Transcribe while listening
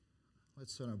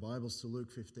Let's turn our Bibles to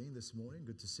Luke 15 this morning.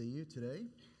 Good to see you today.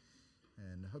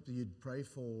 And I hope that you'd pray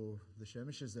for the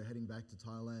Shemishes. They're heading back to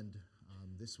Thailand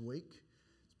this week.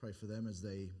 Let's pray for them as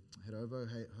they head over.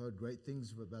 Heard great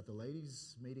things about the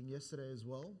ladies meeting yesterday as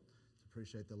well.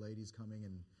 Appreciate the ladies coming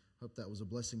and hope that was a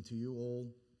blessing to you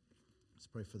all. Let's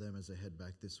pray for them as they head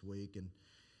back this week. And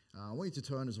I want you to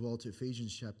turn as well to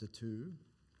Ephesians chapter 2.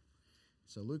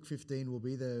 So Luke 15 will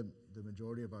be the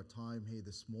majority of our time here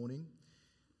this morning.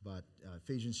 But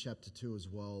Ephesians chapter 2 as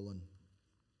well. And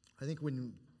I think when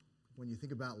you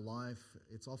think about life,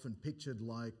 it's often pictured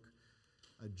like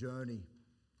a journey.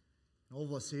 All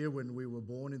of us here, when we were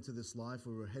born into this life,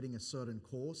 we were heading a certain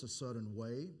course, a certain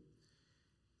way.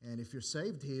 And if you're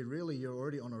saved here, really you're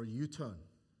already on a U-turn.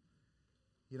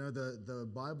 You know, the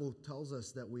Bible tells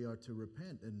us that we are to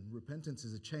repent. And repentance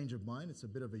is a change of mind. It's a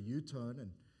bit of a U-turn.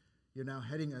 And you're now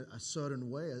heading a certain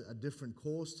way, a different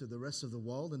course to the rest of the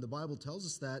world. And the Bible tells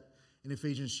us that in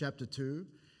Ephesians chapter 2,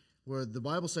 where the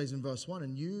Bible says in verse 1,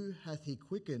 "And you hath he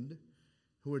quickened,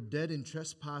 who were dead in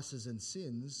trespasses and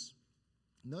sins."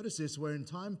 Notice this, where in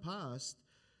time past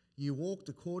you walked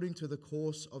according to the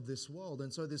course of this world.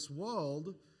 And so this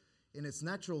world, in its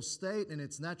natural state, in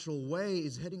its natural way,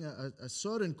 is heading a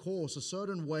certain course, a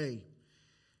certain way.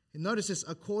 And notice this,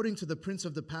 according to the prince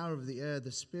of the power of the air,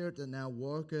 the spirit that now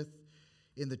worketh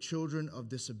in the children of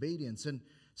disobedience. And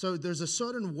so there's a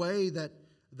certain way that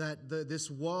this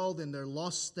world in their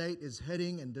lost state is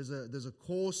heading, and there's a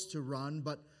course to run.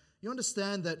 But you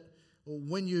understand that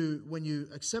when you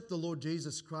accept the Lord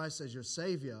Jesus Christ as your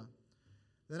Savior,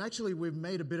 then actually we've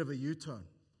made a bit of a U-turn.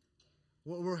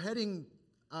 We're heading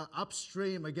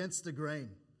upstream against the grain.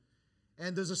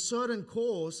 And there's a certain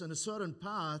course and a certain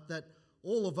path that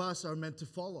all of us are meant to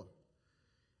follow.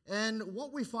 And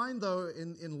what we find, though,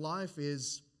 in life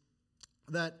is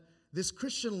that this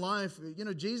Christian life, you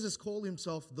know, Jesus called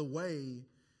himself the way.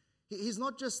 He's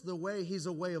not just the way, he's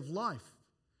a way of life.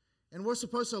 And we're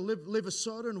supposed to live a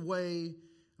certain way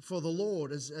for the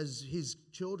Lord as his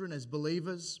children, as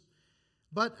believers.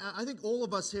 But I think all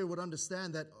of us here would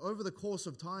understand that over the course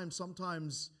of time,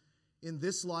 sometimes in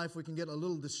this life we can get a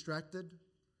little distracted.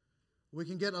 We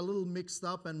can get a little mixed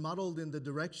up and muddled in the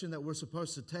direction that we're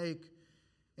supposed to take.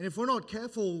 And if we're not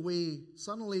careful, we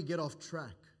suddenly get off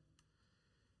track.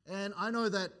 And I know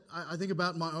that, I think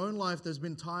about my own life, there's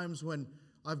been times when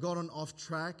I've gotten off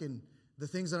track in the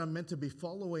things that I'm meant to be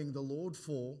following the Lord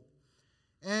for.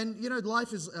 And, you know,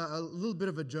 life is a little bit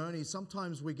of a journey.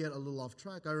 Sometimes we get a little off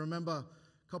track. I remember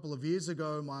a couple of years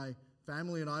ago, my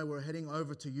family and I were heading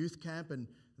over to youth camp, and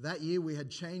that year we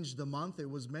had changed the month. It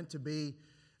was meant to be,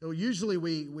 usually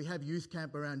we have youth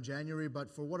camp around January,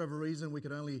 but for whatever reason we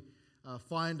could only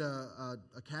find a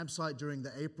campsite during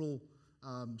the April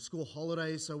school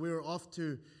holidays. So we were off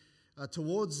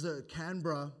towards the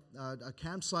Canberra, a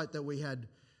campsite that we had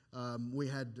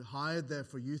hired there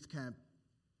for youth camp.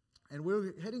 And we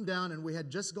were heading down, and we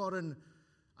had just gotten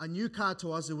a new car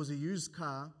to us. It was a used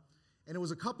car, and it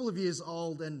was a couple of years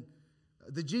old, and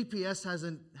the GPS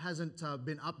hasn't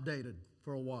been updated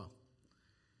for a while.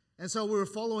 And so we were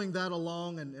following that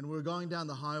along, and we were going down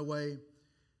the highway.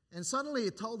 And suddenly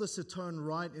it told us to turn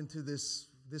right into this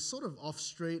sort of off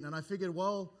street. And I figured,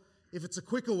 well, if it's a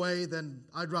quicker way, then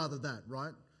I'd rather that,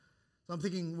 right? So I'm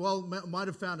thinking, well, might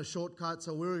have found a shortcut.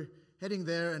 So we were heading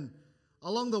there. And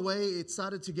along the way, it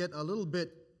started to get a little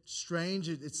bit strange.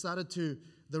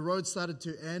 The road started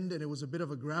to end, and it was a bit of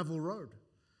a gravel road.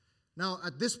 Now,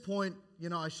 at this point, you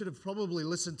know, I should have probably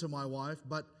listened to my wife.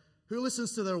 But who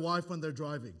listens to their wife when they're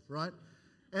driving, right?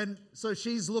 And so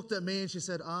she's looked at me and she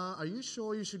said, "Are you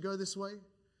sure you should go this way?"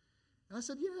 And I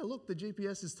said, "Yeah, look, the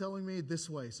GPS is telling me this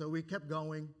way." So we kept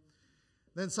going.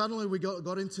 Then suddenly we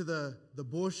got into the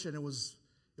bush, and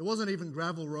it wasn't even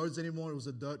gravel roads anymore. It was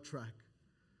a dirt track.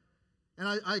 And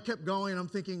I kept going, and I'm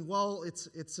thinking, well, it's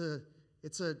a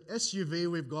SUV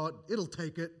we've got. It'll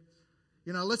take it.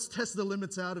 You know, let's test the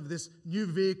limits out of this new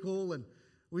vehicle. And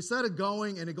we started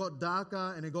going, and it got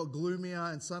darker, and it got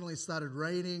gloomier, and suddenly it started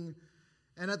raining.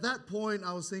 And at that point,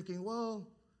 I was thinking, well,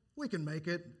 we can make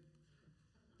it.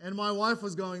 And my wife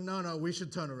was going, no, we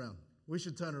should turn around. We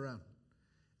should turn around.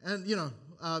 And, you know,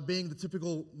 being the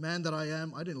typical man that I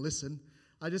am, I didn't listen.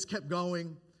 I just kept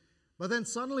going. But then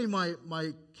suddenly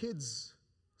my kids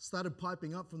started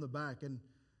piping up from the back. And,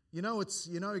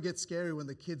 it gets scary when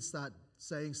the kids start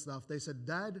saying stuff. They said,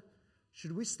 "Dad,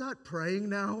 should we start praying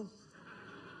now?"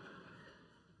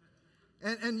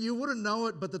 And you wouldn't know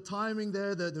it, but the timing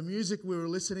there, the music we were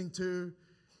listening to,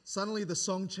 suddenly the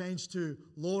song changed to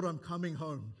 "Lord, I'm Coming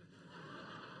Home."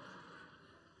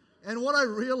 And what I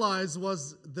realized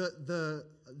was the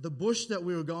bush that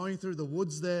we were going through, the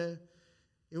woods there,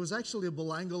 It was actually a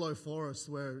Belangolo forest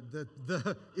where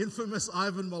the infamous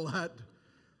Ivan Milat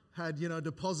had,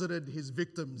 deposited his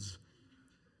victims.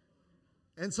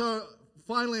 And so,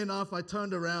 finally enough, I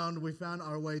turned around, we found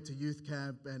our way to youth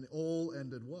camp, and all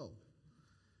ended well.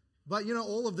 But,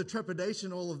 all of the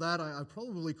trepidation, all of that, I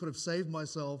probably could have saved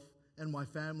myself and my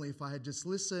family if I had just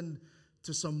listened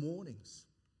to some warnings.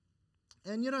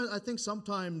 And, I think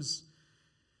sometimes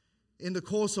in the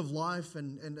course of life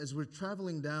and as we're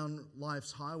traveling down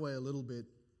life's highway a little bit,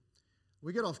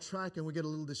 we get off track and we get a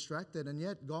little distracted. And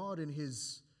yet God, in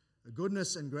His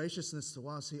goodness and graciousness to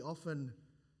us, He often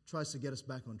tries to get us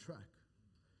back on track.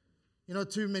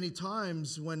 Too many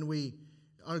times when we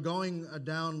are going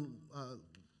down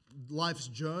life's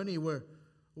journey where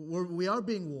we are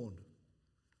being warned.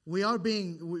 We are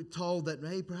being told that,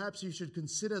 hey, perhaps you should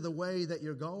consider the way that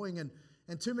you're going. And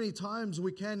too many times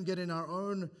we can get in our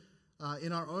own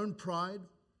pride,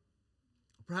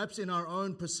 perhaps in our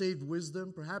own perceived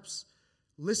wisdom, perhaps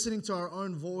listening to our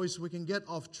own voice, we can get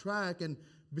off track, and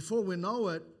before we know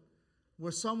it, we're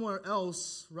somewhere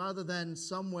else rather than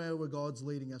somewhere where God's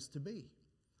leading us to be.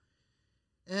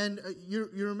 And you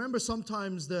remember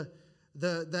sometimes that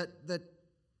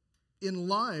in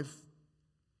life,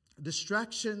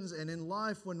 distractions, and in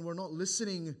life when we're not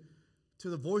listening to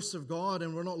the voice of God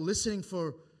and we're not listening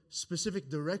for specific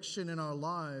direction in our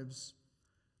lives,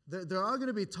 there are going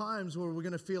to be times where we're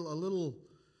going to feel a little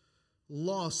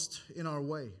lost in our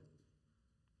way,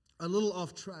 a little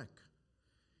off track.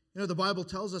 The Bible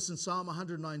tells us in Psalm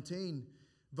 119,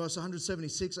 verse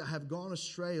 176, I have gone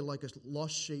astray like a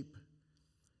lost sheep.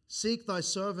 Seek thy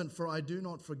servant, for I do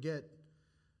not forget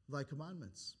thy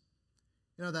commandments.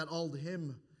 That old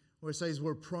hymn where it says,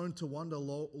 we're prone to wander,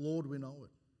 Lord, we know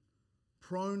it.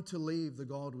 Prone to leave the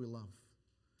God we love.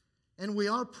 And we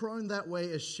are prone that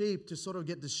way as sheep to sort of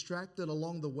get distracted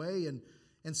along the way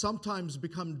and sometimes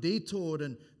become detoured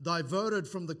and diverted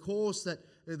from the course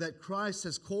that Christ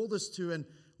has called us to. And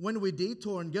when we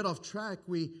detour and get off track,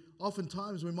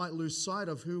 oftentimes we might lose sight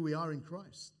of who we are in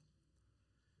Christ.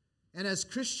 And as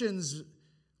Christians,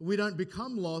 we don't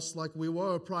become lost like we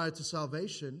were prior to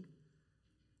salvation.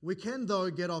 We can,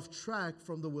 though, get off track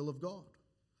from the will of God.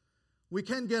 We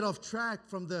can get off track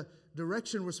from the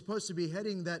direction we're supposed to be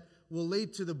heading that will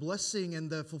lead to the blessing and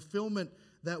the fulfillment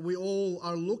that we all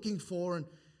are looking for. And,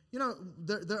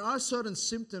 there are certain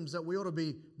symptoms that we ought to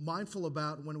be mindful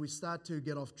about when we start to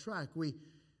get off track. We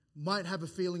might have a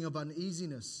feeling of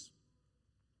uneasiness.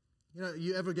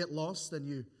 You ever get lost and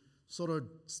you sort of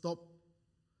stop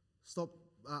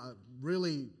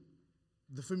really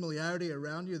the familiarity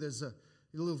around you. There's a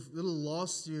little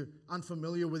lost. You're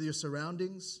unfamiliar with your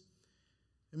surroundings.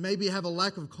 And maybe you have a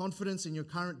lack of confidence in your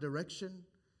current direction.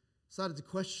 Started to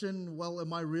question, well,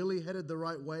 am I really headed the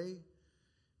right way?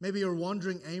 Maybe you're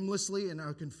wandering aimlessly and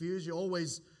are confused. You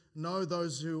always know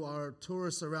those who are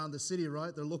tourists around the city,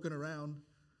 right? They're looking around.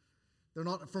 They're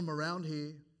not from around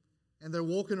here. And they're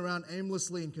walking around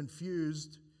aimlessly and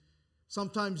confused.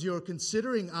 Sometimes you're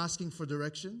considering asking for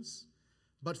directions,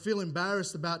 but feel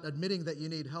embarrassed about admitting that you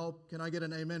need help. Can I get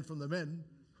an amen from the men?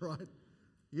 Right?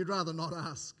 You'd rather not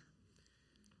ask.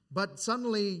 But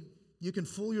suddenly, you can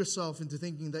fool yourself into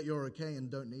thinking that you're okay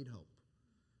and don't need help.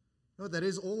 No, that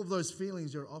is all of those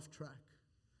feelings, you're off track.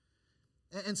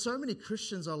 And so many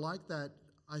Christians are like that,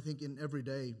 I think, in every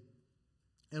day.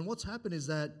 And what's happened is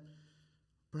that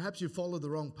perhaps you followed the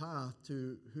wrong path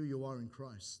to who you are in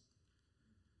Christ.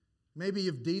 Maybe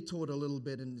you've detoured a little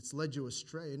bit and it's led you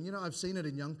astray. And I've seen it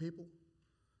in young people.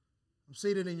 I've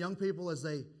seen it in young people as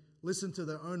they listen to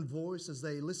their own voice, as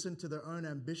they listen to their own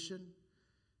ambition.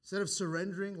 Instead of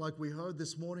surrendering, like we heard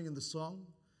this morning in the song,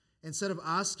 instead of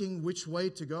asking which way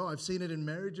to go, I've seen it in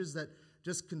marriages that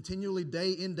just continually,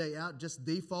 day in, day out, just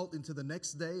default into the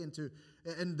next day,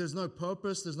 and there's no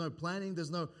purpose, there's no planning,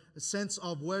 there's no sense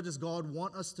of where does God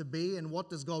want us to be and what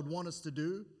does God want us to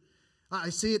do. I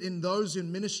see it in those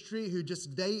in ministry who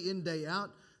just day in, day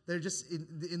out, they're just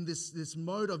in this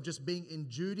mode of just being in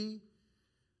duty.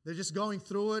 They're just going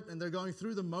through it and they're going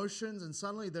through the motions, and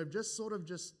suddenly they've just sort of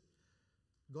just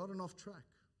gotten off track.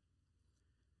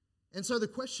 And so the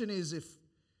question is, if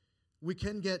we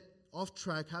can get off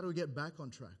track, how do we get back on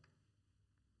track?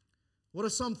 What are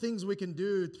some things we can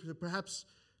do to perhaps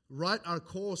right our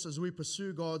course as we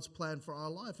pursue God's plan for our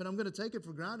life? And I'm going to take it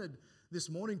for granted this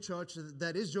morning, church,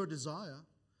 that is your desire,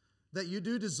 that you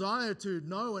do desire to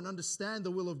know and understand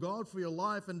the will of God for your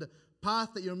life and the path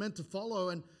that you're meant to follow.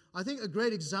 And I think a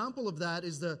great example of that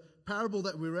is the parable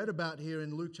that we read about here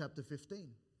in Luke chapter 15.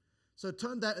 So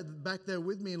turn that back there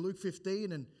with me in Luke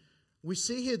 15, and we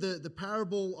see here the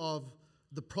parable of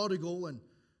the prodigal. And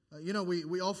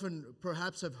we often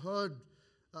perhaps have heard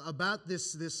about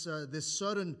this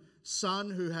certain son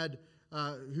who had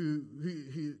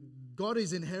who got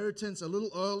his inheritance a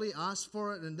little early, asked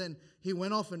for it, and then he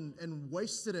went off and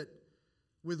wasted it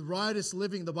with riotous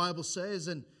living, the Bible says.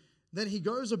 And then he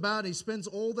goes about, he spends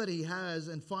all that he has,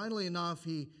 and finally enough,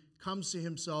 he comes to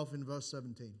himself in verse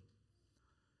 17.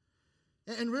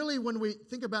 And really, when we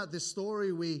think about this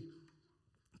story, we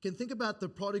can think about the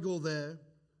prodigal there,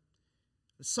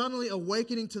 suddenly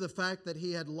awakening to the fact that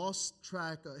he had lost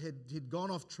track, he'd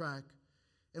gone off track.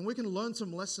 And we can learn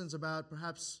some lessons about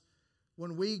perhaps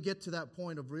when we get to that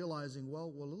point of realizing,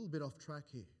 well, we're a little bit off track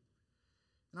here.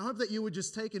 And I hope that you would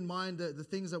just take in mind the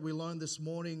things that we learned this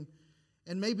morning.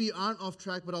 And maybe you aren't off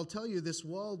track, but I'll tell you, this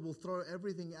world will throw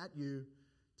everything at you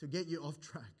to get you off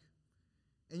track.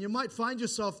 And you might find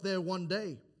yourself there one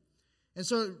day. And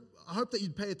so I hope that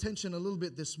you'd pay attention a little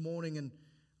bit this morning. And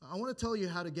I want to tell you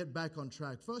how to get back on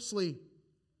track. Firstly,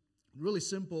 really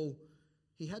simple,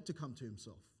 he had to come to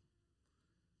himself.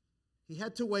 He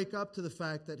had to wake up to the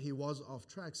fact that he was off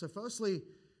track. So firstly,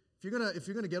 if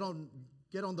you're gonna get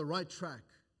on the right track,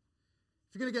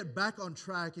 if you're gonna get back on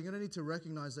track, you're gonna need to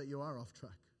recognize that you are off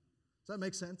track. Does that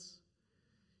make sense?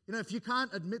 You know, if you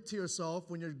can't admit to yourself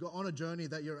when you're on a journey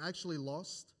that you're actually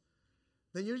lost,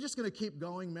 then you're just gonna keep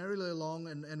going merrily along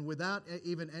and without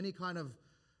even any kind of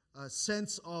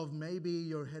sense of maybe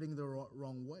you're heading the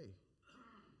wrong way.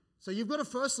 So you've got to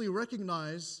firstly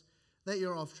recognize that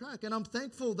you're off track. And I'm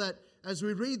thankful that as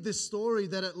we read this story,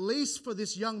 that at least for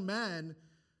this young man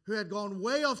who had gone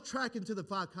way off track into the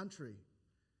far country,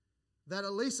 that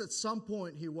at least at some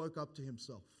point he woke up to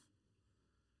himself.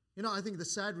 You know, I think the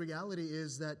sad reality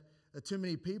is that too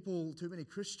many people, too many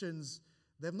Christians,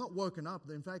 they've not woken up.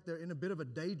 In fact, they're in a bit of a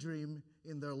daydream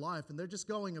in their life, and they're just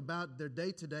going about their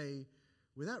day-to-day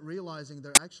without realizing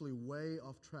they're actually way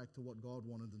off track to what God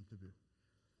wanted them to do.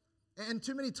 And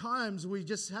too many times we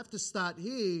just have to start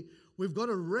here. We've got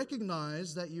to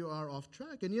recognize that you are off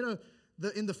track. And you know,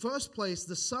 in the first place,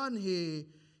 the son here,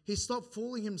 he stopped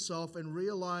fooling himself and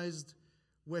realized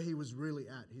where he was really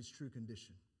at, his true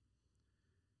condition.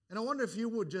 And I wonder if you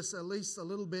would just at least a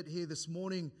little bit here this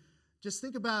morning, just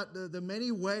think about the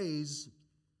many ways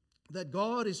that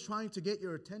God is trying to get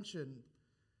your attention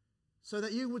so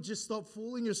that you would just stop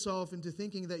fooling yourself into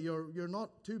thinking that you're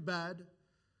not too bad,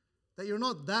 that you're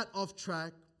not that off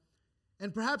track,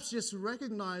 and perhaps just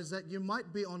recognize that you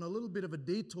might be on a little bit of a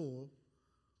detour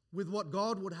with what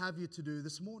God would have you to do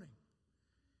this morning.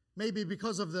 Maybe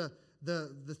because of the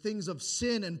things of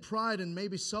sin and pride and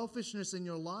maybe selfishness in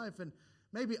your life, and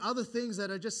maybe other things that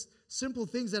are just simple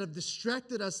things that have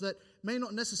distracted us that may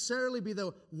not necessarily be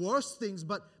the worst things,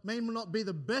 but may not be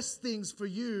the best things for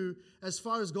you as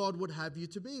far as God would have you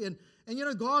to be. And you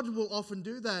know, God will often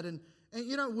do that. And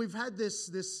you know, we've had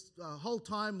this whole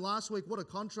time last week. What a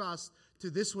contrast to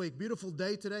this week. Beautiful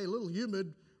day today, a little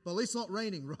humid, but at least not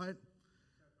raining, right?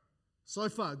 So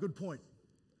far, good point.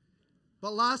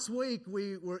 But last week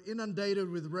we were inundated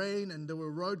with rain, and there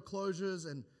were road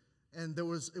closures, and it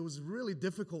was really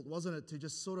difficult, wasn't it, to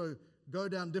just sort of go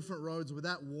down different roads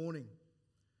without warning.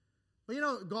 But you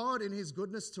know, God in His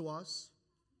goodness to us,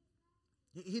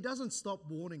 He doesn't stop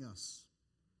warning us.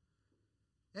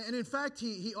 And in fact,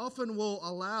 he often will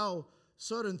allow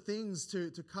certain things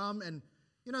to come. And,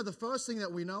 you know, the first thing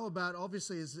that we know about,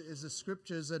 obviously, is the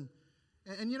Scriptures. And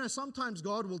you know, sometimes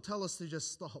God will tell us to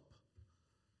just stop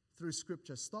through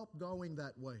Scripture. Stop going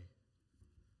that way.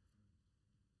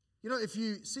 You know, if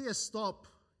you see a stop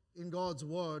in God's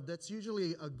Word, that's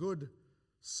usually a good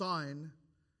sign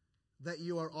that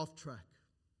you are off track.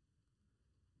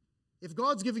 If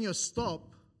God's giving you a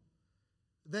stop,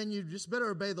 then you just better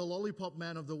obey the lollipop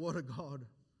man of the Word of God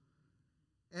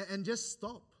and just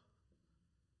stop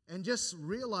and just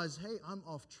realize, hey, I'm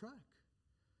off track.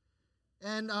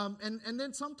 And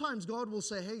then sometimes God will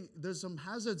say, hey, there's some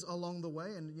hazards along the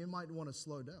way, and you might want to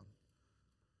slow down.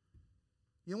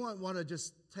 You might want to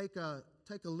just take a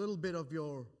little bit of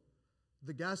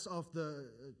the gas off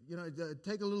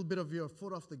take a little bit of your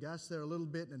foot off the gas there a little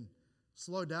bit and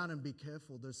slow down and be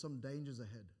careful. There's some dangers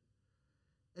ahead.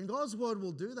 And God's Word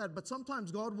will do that, but sometimes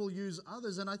God will use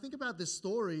others. And I think about this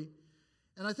story,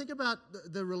 and I think about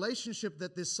the relationship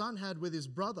that this son had with his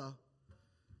brother.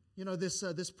 You know,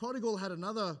 this prodigal had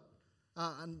another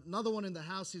one in the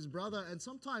house, his brother, and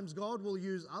sometimes God will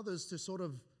use others to sort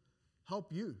of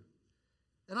help you.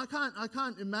 And I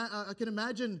can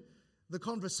imagine the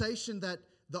conversation that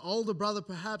the older brother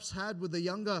perhaps had with the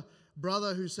younger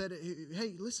brother who said,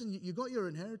 hey, listen, you got your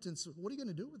inheritance. What are you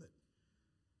going to do with it?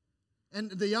 And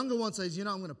the younger one says, you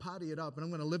know, I'm going to party it up, and I'm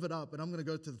going to live it up, and I'm going to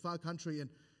go to the far country. And,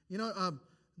 you know,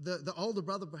 the older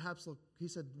brother perhaps, he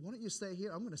said, why don't you stay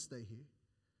here? I'm going to stay here.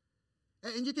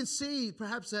 And you can see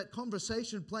perhaps that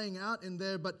conversation playing out in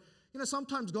there, but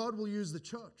sometimes God will use the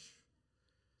church.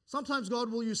 Sometimes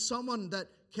God will use someone that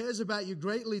cares about you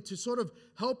greatly to sort of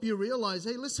help you realize,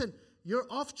 hey, listen, you're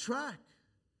off track.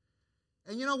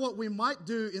 And you know what we might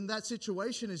do in that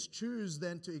situation is choose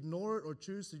then to ignore it or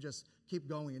choose to just keep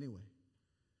going anyway.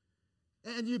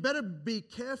 And you better be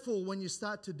careful when you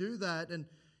start to do that. And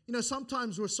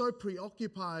sometimes we're so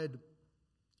preoccupied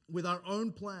with our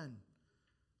own plan,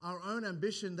 our own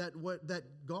ambition, that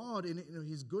God, in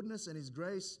His goodness and His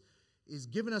grace, He's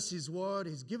given us His word.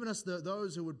 He's given us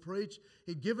those who would preach.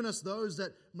 He's given us those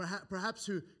that perhaps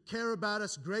who care about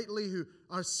us greatly, who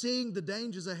are seeing the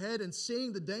dangers ahead and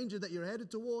seeing the danger that you're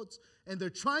headed towards. And they're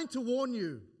trying to warn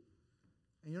you.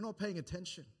 And you're not paying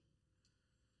attention.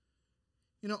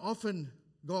 Often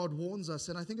God warns us.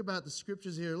 And I think about the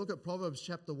scriptures here. Look at Proverbs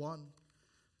chapter 1.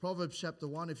 Proverbs chapter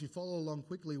 1. If you follow along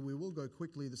quickly, we will go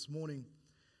quickly this morning.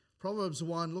 Proverbs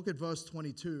 1, look at verse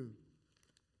 22.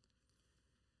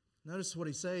 Notice what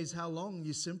he says, how long,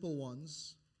 you simple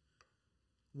ones,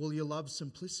 will you love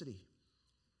simplicity?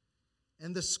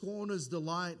 And the scorners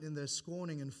delight in their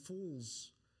scorning, and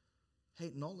fools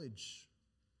hate knowledge.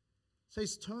 It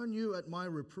says, turn you at my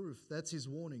reproof. That's his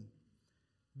warning.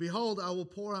 Behold, I will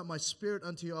pour out my spirit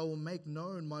unto you. I will make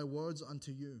known my words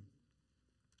unto you.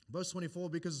 Verse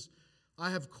 24, because I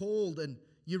have called and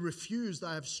you refused.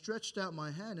 I have stretched out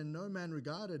my hand and no man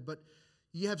regarded. But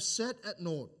ye have set at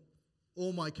naught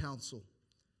all my counsel,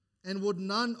 and would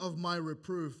none of my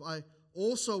reproof. I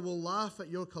also will laugh at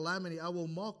your calamity. I will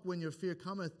mock when your fear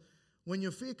cometh. When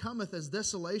your fear cometh as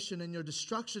desolation, and your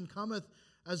destruction cometh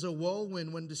as a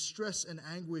whirlwind, when distress and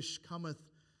anguish cometh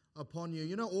upon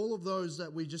you. All of those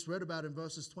that we just read about in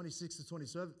verses 26 to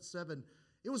 27,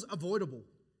 it was avoidable.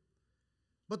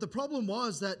 But the problem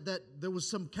was that there was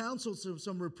some counsel,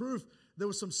 some reproof, there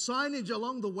was some signage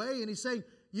along the way, and he's saying,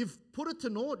 you've put it to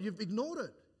naught, you've ignored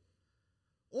it.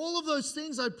 All of those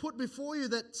things I put before you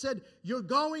that said, you're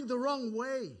going the wrong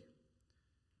way.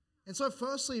 And so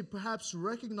firstly, perhaps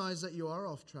recognize that you are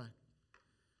off track.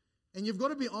 And you've got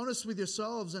to be honest with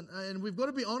yourselves, and we've got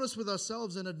to be honest with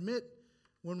ourselves and admit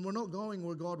when we're not going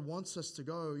where God wants us to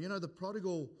go. The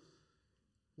prodigal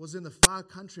was in the far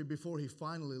country before he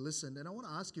finally listened. And I want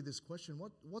to ask you this question.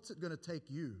 What's it going to take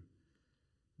you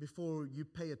before you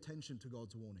pay attention to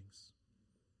God's warnings?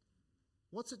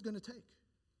 What's it going to take?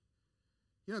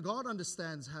 God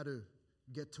understands how to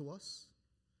get to us.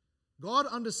 God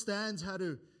understands how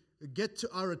to get to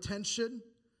our attention.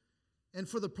 And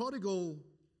for the prodigal,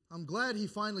 I'm glad he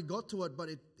finally got to it, but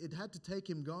it had to take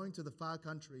him going to the far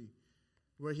country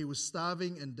where he was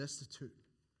starving and destitute.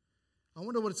 I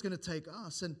wonder what it's going to take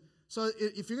us. And so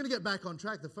if you're going to get back on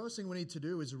track, the first thing we need to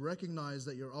do is recognize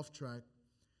that you're off track.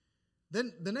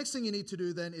 Then the next thing you need to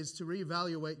do then is to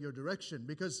reevaluate your direction,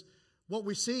 because what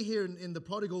we see here in the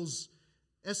prodigal's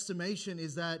estimation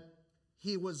is that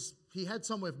he had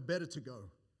somewhere better to go.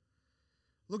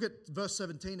 Look at verse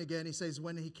 17 again. He says,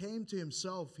 when he came to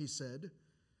himself, he said,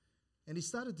 and he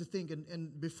started to think,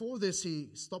 and before this he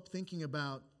stopped thinking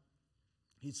about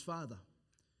his father.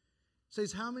 He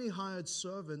says, how many hired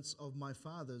servants of my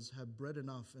father's have bread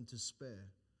enough and to spare,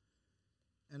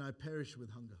 and I perish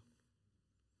with hunger?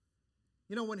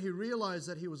 When he realized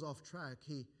that he was off track,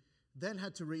 he then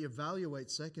had to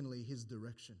reevaluate, secondly, his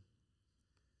direction.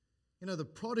 The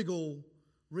prodigal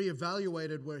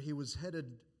reevaluated where he was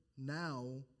headed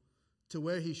now to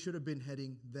where he should have been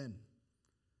heading then.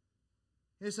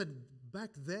 He said, back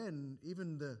then,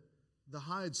 even the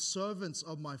hired servants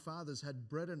of my fathers had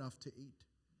bread enough to eat.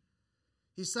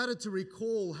 He started to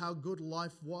recall how good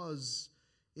life was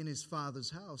in his father's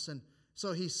house. And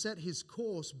so he set his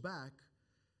course back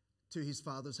to his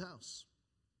father's house.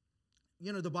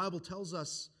 The Bible tells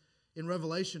us in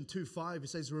Revelation 2:5, it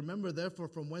says, remember therefore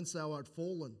from whence thou art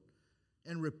fallen,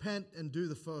 and repent and do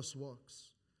the first works.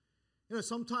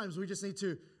 Sometimes we just need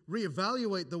to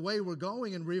reevaluate the way we're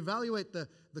going and reevaluate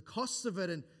the cost of it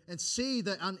and see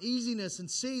the uneasiness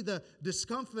and see the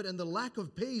discomfort and the lack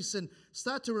of peace and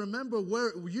start to remember where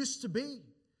it used to be,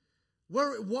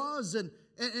 where it was. And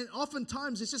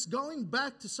oftentimes it's just going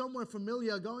back to somewhere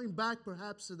familiar, going back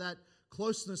perhaps to that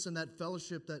closeness and that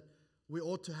fellowship that we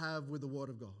ought to have with the Word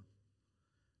of God.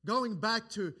 Going back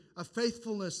to a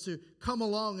faithfulness to come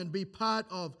along and be part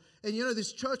of. And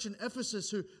this church in Ephesus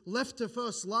who left their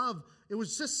first love, it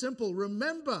was just simple.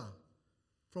 Remember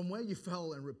from where you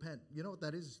fell and repent. You know what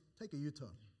that is? Take a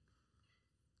U-turn.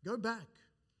 Go back.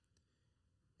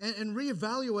 And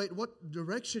reevaluate what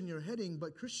direction you're heading.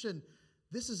 But Christian,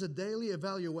 this is a daily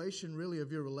evaluation really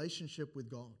of your relationship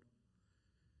with God.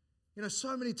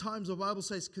 So many times the Bible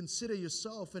says, consider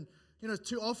yourself. And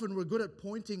Too often we're good at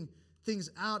pointing things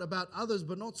out about others,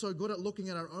 but not so good at looking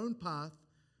at our own path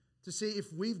to see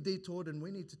if we've detoured and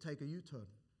we need to take a U-turn,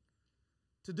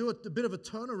 to do a bit of a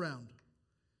turnaround.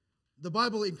 The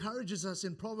Bible encourages us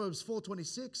in Proverbs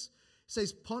 4:26, it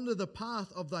says, "Ponder the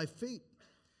path of thy feet,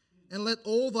 and let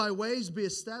all thy ways be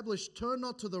established. Turn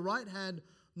not to the right hand,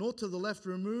 nor to the left.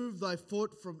 Remove thy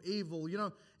foot from evil."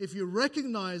 If you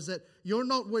recognize that you're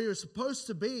not where you're supposed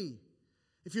to be,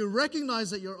 if you recognize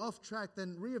that you're off track,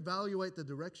 then reevaluate the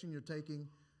direction you're taking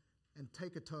and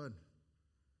take a turn.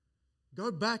 Go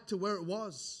back to where it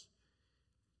was.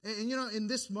 And in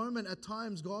this moment, at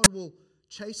times, God will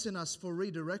chasten us for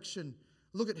redirection.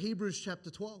 Look at Hebrews chapter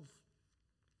 12.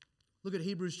 Look at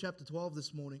Hebrews chapter 12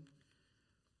 this morning.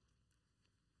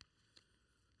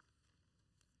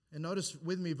 And notice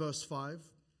with me verse 5.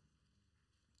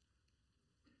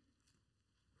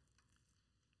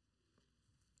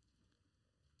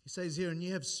 He says here, "And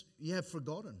ye have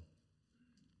forgotten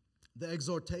the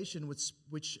exhortation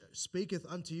which speaketh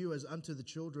unto you as unto the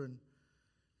children.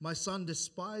 My son,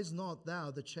 despise not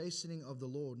thou the chastening of the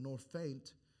Lord, nor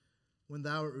faint when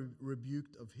thou art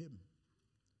rebuked of him.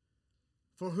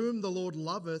 For whom the Lord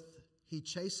loveth, he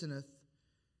chasteneth,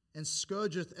 and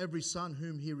scourgeth every son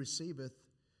whom he receiveth.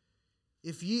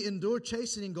 If ye endure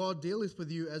chastening, God dealeth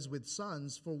with you as with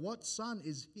sons. For what son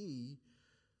is he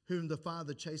whom the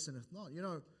Father chasteneth not?"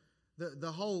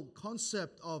 The whole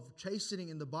concept of chastening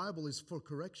in the Bible is for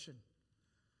correction.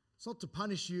 It's not to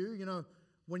punish you.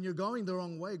 When you're going the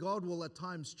wrong way, God will at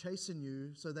times chasten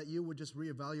you so that you would just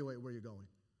reevaluate where you're going.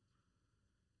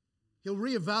 He'll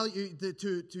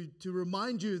reevaluate to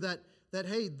remind you that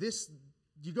hey,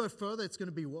 you go further, it's going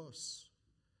to be worse.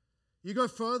 You go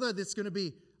further, it's going to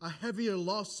be a heavier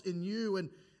loss in you. And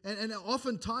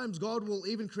oftentimes God will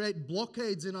even create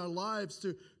blockades in our lives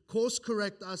to course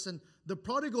correct us. And the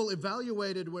prodigal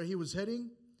evaluated where he was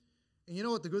heading. And you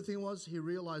know what the good thing was? He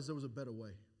realized there was a better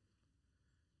way.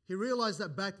 He realized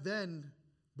that back then,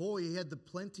 boy, he had the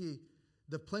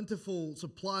plentiful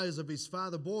supplies of his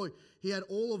father. Boy, he had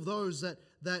all of those that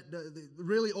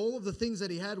really all of the things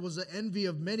that he had was the envy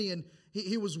of many. And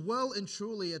he was well and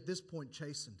truly at this point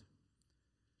chastened.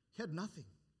 He had nothing.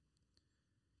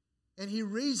 And he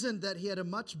reasoned that he had a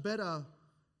much better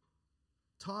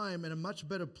time and a much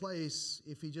better place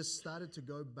if he just started to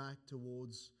go back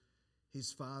towards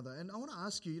his father. And I want to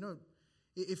ask you,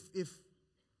 if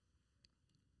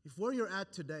where you're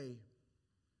at today,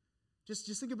 just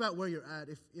think about where you're at.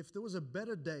 If there was a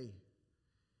better day,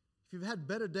 if you've had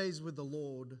better days with the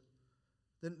Lord,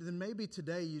 then maybe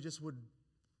today you just would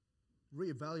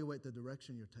reevaluate the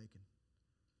direction you're taking.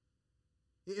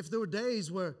 If there were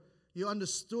days where you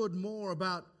understood more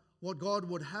about what God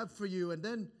would have for you, and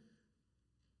then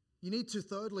you need to,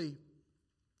 thirdly,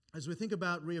 as we think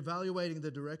about reevaluating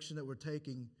the direction that we're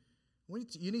taking,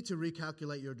 you need to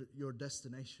recalculate your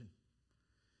destination.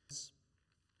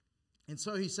 And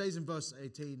so he says in verse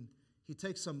 18, he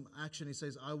takes some action. He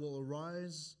says, "I will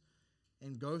arise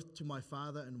and go to my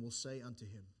father and will say unto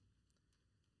him."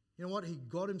 You know what? He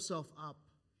got himself up.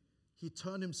 He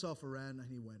turned himself around and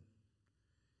he went.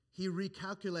 He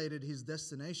recalculated his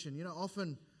destination.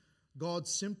 Often God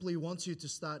simply wants you to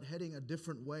start heading a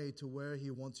different way to where he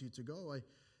wants you to go. I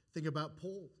think about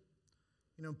Paul.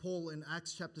 Paul in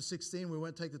Acts chapter 16, we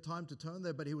won't take the time to turn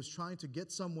there, but he was trying to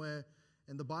get somewhere,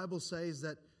 and the Bible says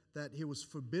that he was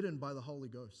forbidden by the Holy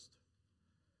Ghost.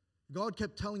 God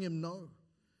kept telling him no.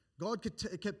 God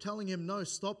kept telling him no,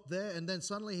 stop there, and then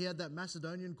suddenly he had that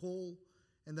Macedonian call,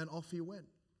 and then off he went.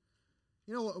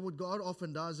 You know what God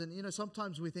often does, and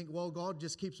sometimes we think, well, God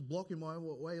just keeps blocking my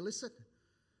way. Listen,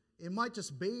 it might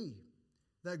just be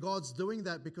that God's doing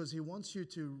that because he wants you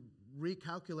to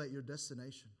recalculate your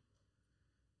destination.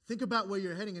 Think about where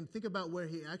you're heading and think about where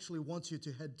he actually wants you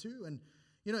to head to. And,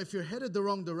 if you're headed the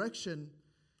wrong direction,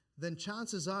 then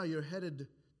chances are you're headed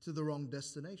to the wrong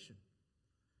destination.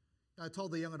 I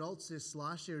told the young adults this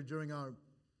last year during our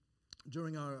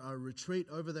retreat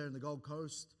over there in the Gold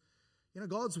Coast.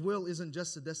 God's will isn't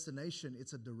just a destination,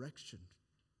 it's a direction.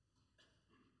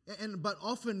 But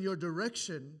often your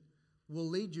direction will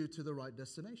lead you to the right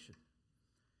destination.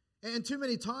 And too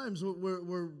many times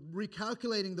we're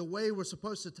recalculating the way we're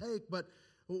supposed to take, but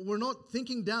we're not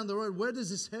thinking down the road, where does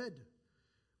this head?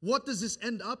 What does this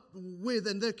end up with?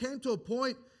 And there came to a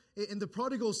point in the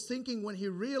prodigal's thinking when he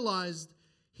realized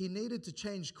he needed to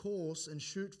change course and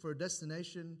shoot for a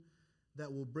destination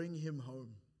that will bring him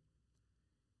home.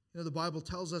 The Bible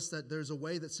tells us that there's a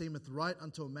way that seemeth right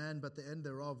unto a man, but the end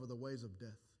thereof are the ways of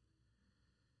death.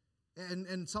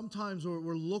 And sometimes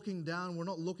we're looking down, we're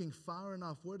not looking far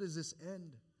enough. Where does this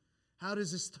end? How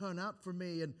does this turn out for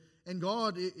me? And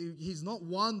God, He's not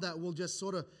one that will just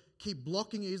sort of keep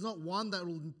blocking you. He's not one that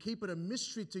will keep it a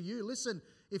mystery to you. Listen,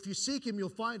 if you seek Him, you'll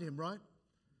find Him, right?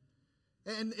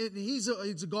 And He's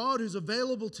a God who's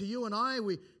available to you and I.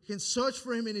 We can search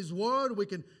for Him in His Word. We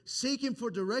can seek Him for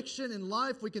direction in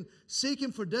life. We can seek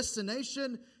Him for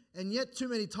destination. And yet too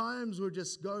many times we're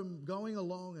just going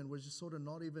along and we're just sort of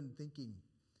not even thinking.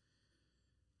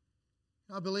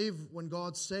 I believe when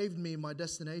God saved me, my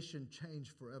destination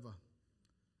changed forever.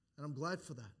 And I'm glad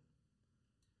for that.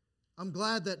 I'm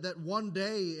glad that one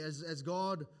day, as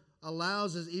God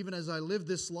allows, even as I live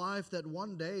this life, that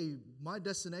one day my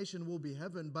destination will be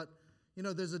heaven. But,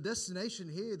 there's a destination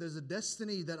here. There's a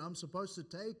destiny that I'm supposed to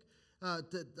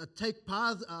take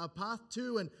path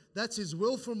to, and that's His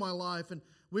will for my life. And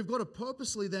we've got to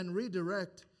purposely then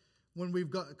redirect when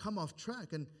we've come off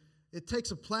track. And it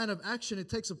takes a plan of action. It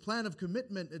takes a plan of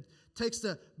commitment. It takes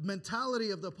the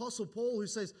mentality of the Apostle Paul, who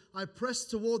says, I press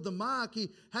toward the mark. He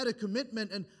had a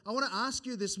commitment. And I want to ask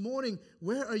you this morning,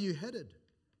 where are you headed?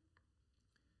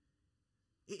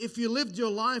 If you lived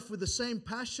your life with the same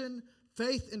passion,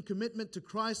 faith, and commitment to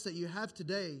Christ that you have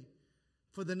today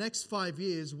for the next 5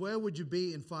 years, where would you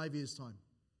be in 5 years' time?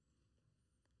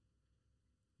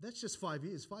 That's just 5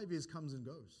 years. 5 years comes and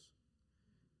goes.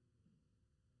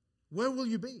 Where will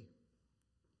you be?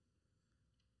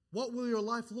 What will your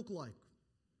life look like?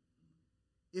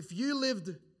 If you lived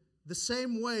the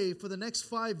same way for the next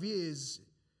 5 years,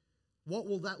 what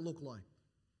will that look like?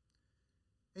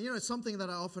 And it's something that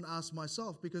I often ask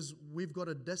myself, because we've got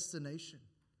a destination.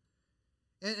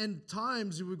 And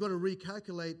times we've got to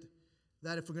recalculate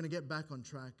that if we're going to get back on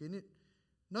track. And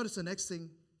notice the next thing.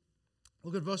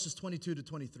 Look at verses 22 to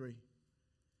 23.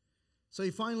 So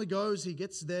he finally goes, he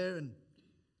gets there, and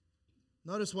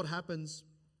notice what happens.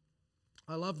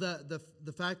 I love that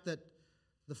the fact that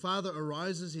the father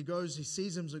arises. He goes, he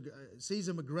sees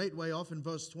him a great way off in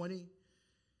verse 20.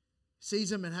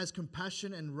 Sees him and has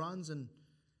compassion and runs and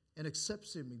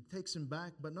accepts him. He takes him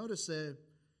back. But notice there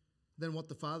then what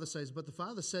the father says. But the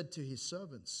father said to his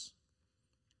servants,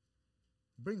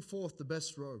 bring forth the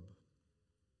best robe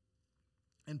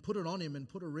and put it on him, and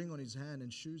put a ring on his hand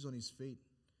and shoes on his feet.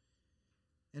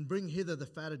 And bring hither the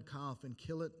fatted calf and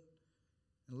kill it,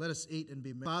 and let us eat and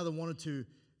be merry. The father wanted to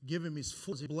give him his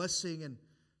full blessing, and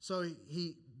so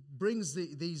he brings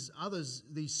these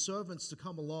servants to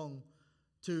come along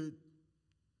to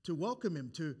welcome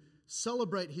him, to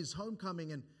celebrate his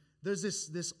homecoming. And there's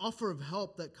this offer of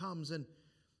help that comes. And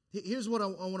here's what I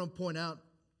want to point out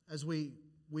as we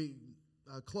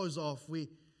close off.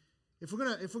 If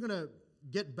we're gonna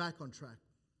get back on track,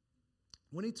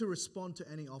 we need to respond to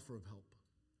any offer of help.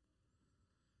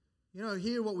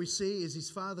 Here what we see is his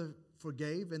father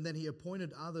forgave, and then he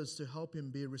appointed others to help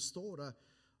him be restored.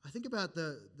 I think about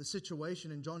the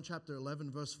situation in John chapter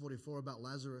 11, verse 44, about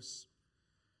Lazarus.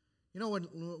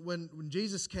 When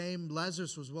Jesus came,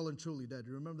 Lazarus was well and truly dead.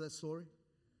 You remember that story?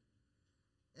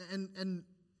 And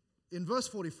in verse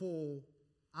 44,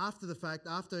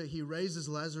 after he raises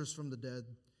Lazarus from the dead,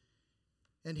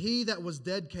 and he that was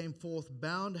dead came forth,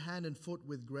 bound hand and foot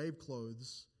with grave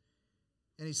clothes,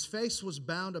 and his face was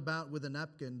bound about with a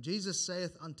napkin. Jesus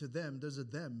saith unto them, there's a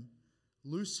them,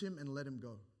 loose him and let him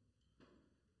go.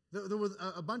 There were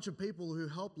a bunch of people who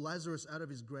helped Lazarus out of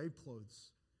his grave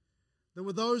clothes. There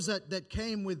were those that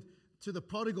came to the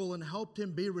prodigal and helped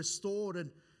him be restored. And,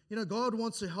 God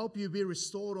wants to help you be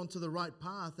restored onto the right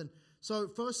path. And so,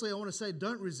 firstly, I want to say,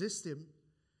 don't resist him.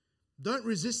 Don't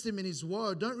resist him in his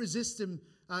word. Don't resist him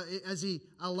as he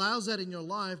allows that in your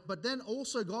life. But then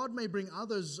also, God may bring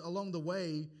others along the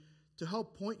way to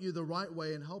help point you the right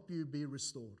way and help you be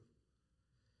restored.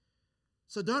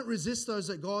 So don't resist those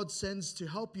that God sends to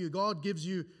help you. God gives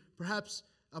you perhaps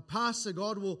a pastor.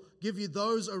 God will give you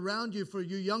those around you. For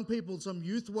you young people, some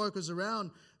youth workers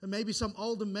around, and maybe some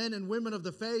older men and women of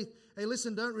the faith. Hey,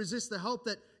 listen, don't resist the help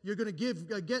that you're going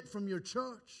to get from your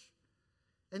church.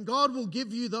 And God will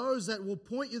give you those that will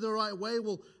point you the right way,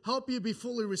 will help you be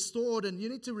fully restored. And you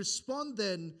need to respond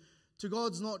then to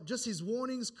God's, not just His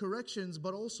warnings, corrections,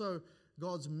 but also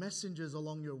God's messengers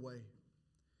along your way.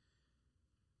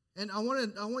 And I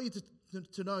want you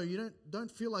to know, you don't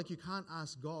feel like you can't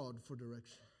ask God for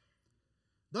direction.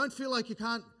 Don't feel like you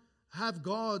can't have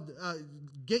God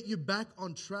get you back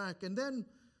on track. And then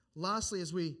lastly,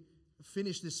 as we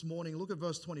finish this morning, look at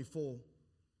verse 24.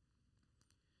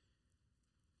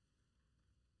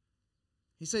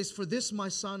 He says, for this my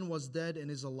son was dead and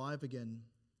is alive again.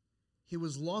 He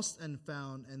was lost and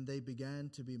found, and they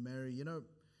began to be merry.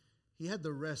 He had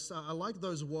the rest. I like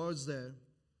those words there.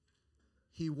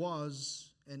 He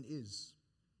was and is.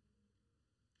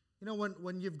 You know,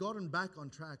 when you've gotten back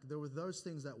on track, there were those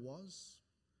things that was,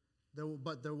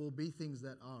 but there will be things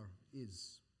that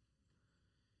is.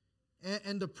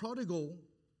 And the prodigal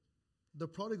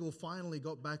finally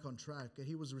got back on track, and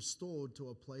he was restored to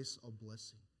a place of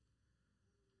blessing.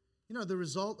 You know, the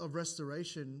result of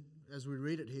restoration, as we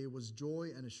read it here, was joy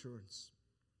and assurance.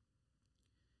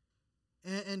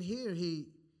 And here he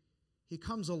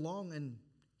comes along and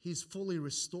he's fully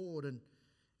restored.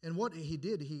 And what he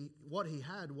did, what he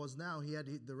had was now he had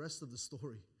the rest of the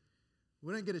story.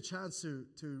 We don't get a chance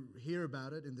to hear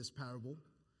about it in this parable.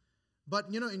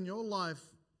 But, you know, in your life,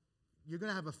 you're going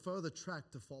to have a further track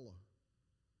to follow.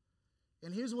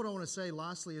 And here's what I want to say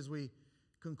lastly as we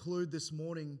conclude this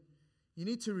morning. You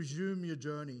need to resume your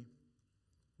journey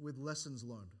with lessons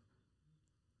learned.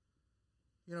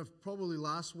 You know, probably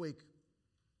last week,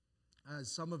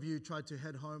 as some of you tried to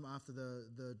head home after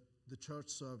the church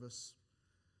service,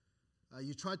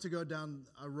 you tried to go down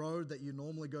a road that you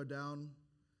normally go down,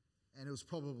 and it was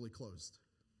probably closed.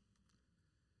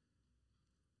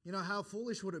 You know, how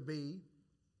foolish would it be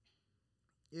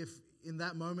if in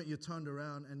that moment you turned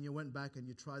around and you went back and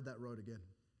you tried that road again?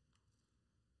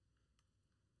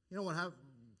 You know what happens?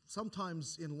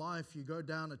 Sometimes in life you go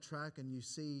down a track and you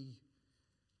see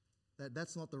that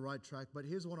that's not the right track. But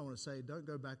here's what I want to say. Don't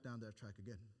go back down that track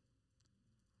again.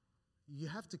 You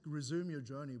have to resume your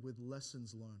journey with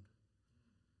lessons learned.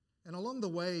 And along the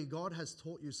way, God has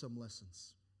taught you some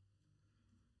lessons.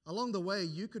 Along the way,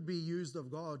 you could be used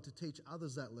of God to teach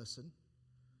others that lesson.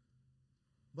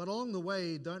 But along the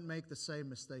way, don't make the same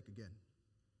mistake again.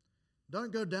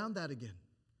 Don't go down that again.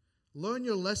 Learn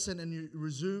your lesson and you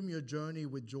resume your journey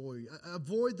with joy.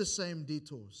 Avoid the same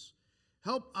detours.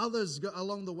 Help others go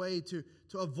along the way to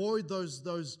avoid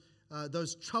those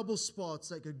trouble spots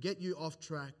that could get you off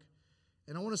track.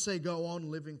 And I want to say go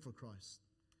on living for Christ.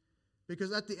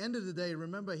 Because at the end of the day,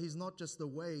 remember, He's not just the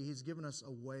way, He's given us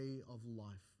a way of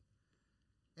life.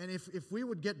 And if we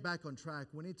would get back on track,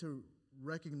 we need to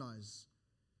recognize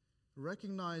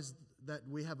that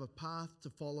we have a path to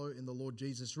follow in the Lord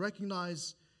Jesus.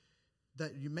 Recognize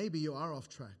that maybe you are off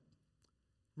track.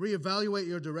 Reevaluate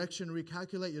your direction,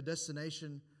 recalculate your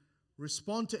destination,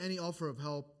 respond to any offer of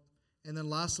help, and then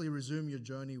lastly, resume your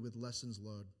journey with lessons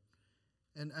learned.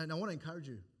 And I want to encourage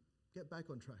you, get back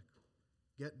on track.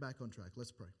 Get back on track.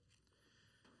 Let's pray.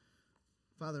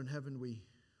 Father in heaven,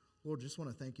 Lord, just want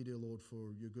to thank you, dear Lord,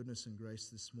 for your goodness and grace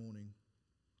this morning.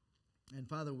 And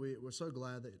Father, we're so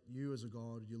glad that you as a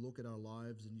God, you look at our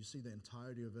lives and you see the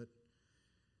entirety of it.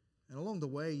 And along the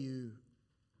way,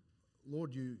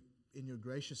 Lord, in your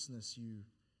graciousness, you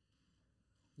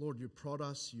prod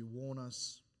us, you warn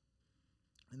us,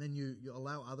 and then you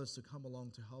allow others to come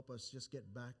along to help us just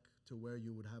get back to where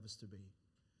you would have us to be.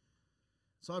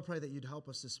 So I pray that you'd help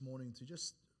us this morning to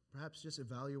perhaps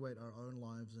evaluate our own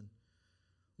lives. And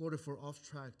Lord, if we're off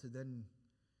track, to then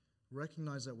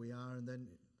recognize that we are, and then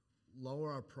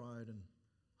lower our pride and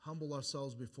humble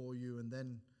ourselves before you, and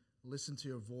then listen to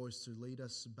your voice to lead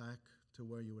us back to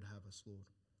where you would have us, Lord.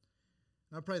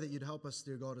 And I pray that you'd help us,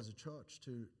 dear God, as a church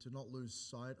to not lose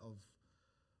sight of,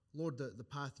 Lord, the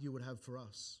path you would have for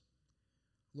us.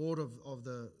 Lord, of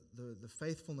the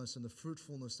faithfulness and the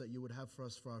fruitfulness that you would have for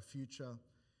us for our future.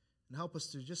 And help us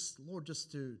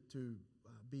to to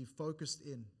be focused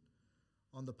in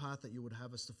on the path that you would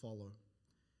have us to follow.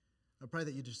 I pray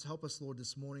that you just help us, Lord,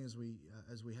 this morning as we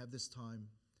have this time.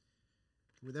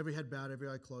 With every head bowed, every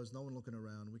eye closed, no one looking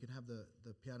around, we can have the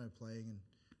piano playing and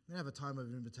we're going to have a time of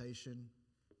invitation.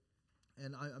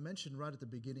 And I mentioned right at the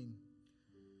beginning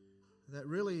that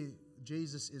really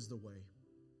Jesus is the way.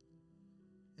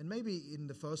 And maybe in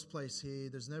the first place here,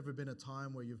 there's never been a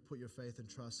time where you've put your faith and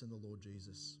trust in the Lord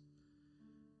Jesus.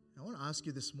 I want to ask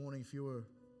you this morning, if you were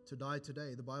to die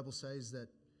today, the Bible says that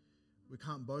we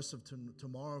can't boast of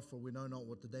tomorrow, for we know not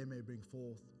what the day may bring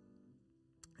forth.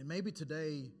 And maybe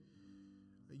today,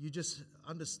 you just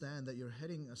understand that you're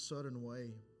heading a certain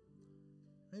way.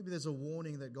 Maybe there's a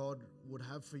warning that God would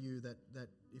have for you that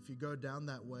if you go down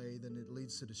that way, then it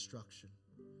leads to destruction.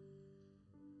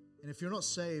 And if you're not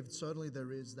saved, certainly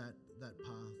there is that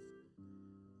path.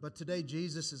 But today,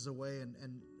 Jesus is the way,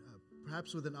 and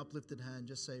perhaps with an uplifted hand,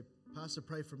 just say, Pastor,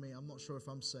 pray for me. I'm not sure if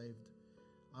I'm saved.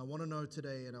 I want to know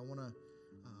today, and I want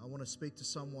to speak to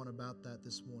someone about that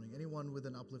this morning. Anyone with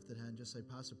an uplifted hand, just say,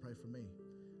 Pastor, pray for me.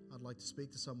 I'd like to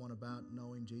speak to someone about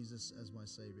knowing Jesus as my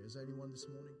Savior. Is there anyone this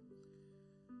morning?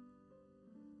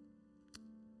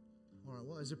 All right,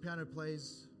 well, as the piano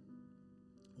plays,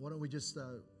 why don't we just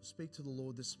speak to the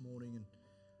Lord this morning? And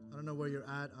I don't know where you're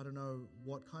at. I don't know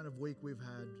what kind of week we've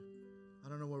had. I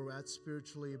don't know where we're at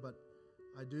spiritually, but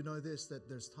I do know this, that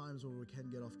there's times where we can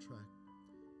get off track.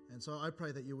 And so I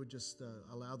pray that you would just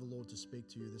allow the Lord to speak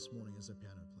to you this morning as the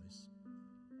piano plays.